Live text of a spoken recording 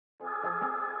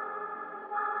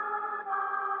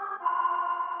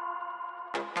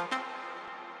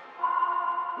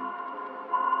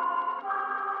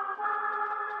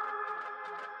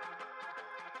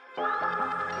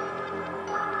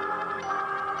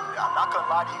I'm not gonna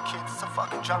lie to you kids, it's a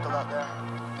fucking jungle out there.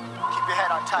 Keep your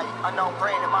head on tight. Unknown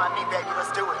brain and M.I.M.E, baby,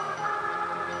 let's do it.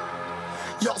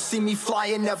 Y'all see me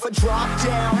flying, never drop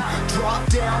down,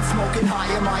 smoking high,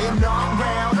 I am not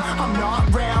round, I'm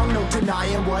not round, no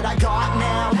denying what I got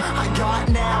now,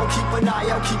 keep an eye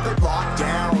out, keep it locked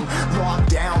down,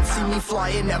 see me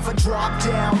flying, never drop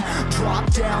down,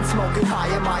 smoking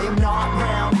high, I am not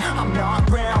round, I'm not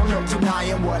round, no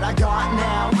denying what I got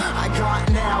now,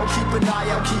 keep an eye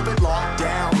out, keep it locked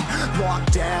down,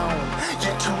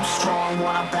 you're too strong,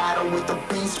 wanna battle with the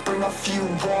beast, bring a few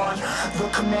on, the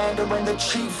commander and the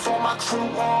chief for my crew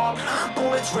on.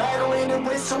 Bullets rattling and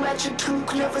whistle at your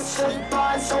toque. Never sleep,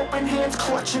 eyes open, hands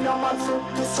clutching on my loot.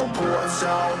 This a war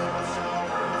zone.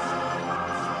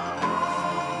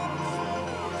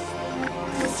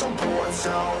 This a war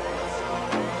zone.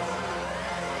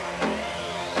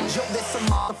 Yo, this a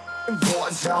motherfucking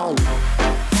war zone.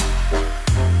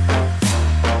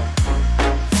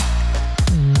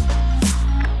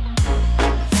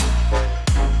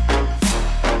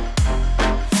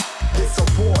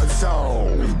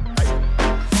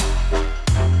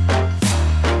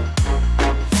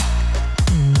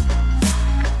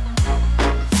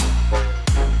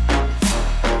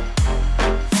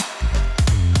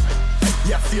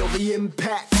 Feel the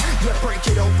impact, yeah, break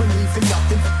it open, leaving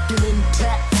nothing f***ing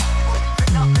intact.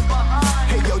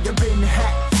 Hey yo, you been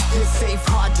hacked, you're safe,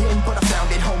 hard in, but I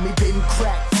found it, homie, been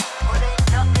cracked.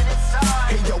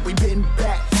 Hey yo, we been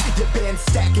back, your band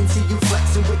stacking, see you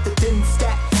flexing with the thin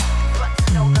stack.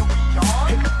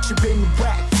 Hey, you been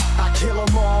whacked, I kill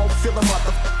them all, feel the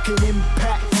motherfucking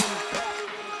impact.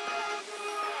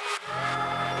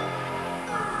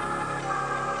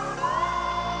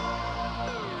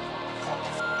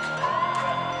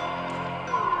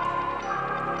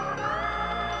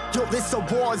 Yo, this a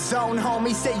war zone,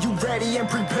 homie, say you ready and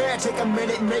prepared. Take a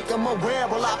minute and make them aware.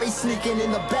 Well, I be sneaking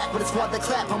in the back, but it's what the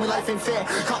clap, homie, life ain't fair.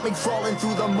 Caught me crawling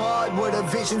through the mud with a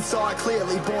vision, saw it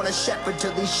clearly. Born a shepherd to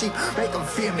these sheep, make them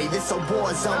fear me. This a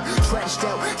war zone, trenched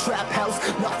out, trap house,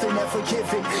 nothing ever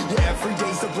given. Yeah, every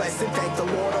day's a blessing, thank the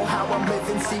Lord, oh how I'm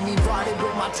living. See me riding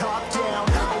with my top down,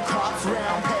 oh cops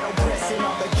round, pedal pressing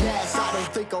on the gas. I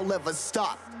don't think I'll ever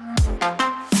stop.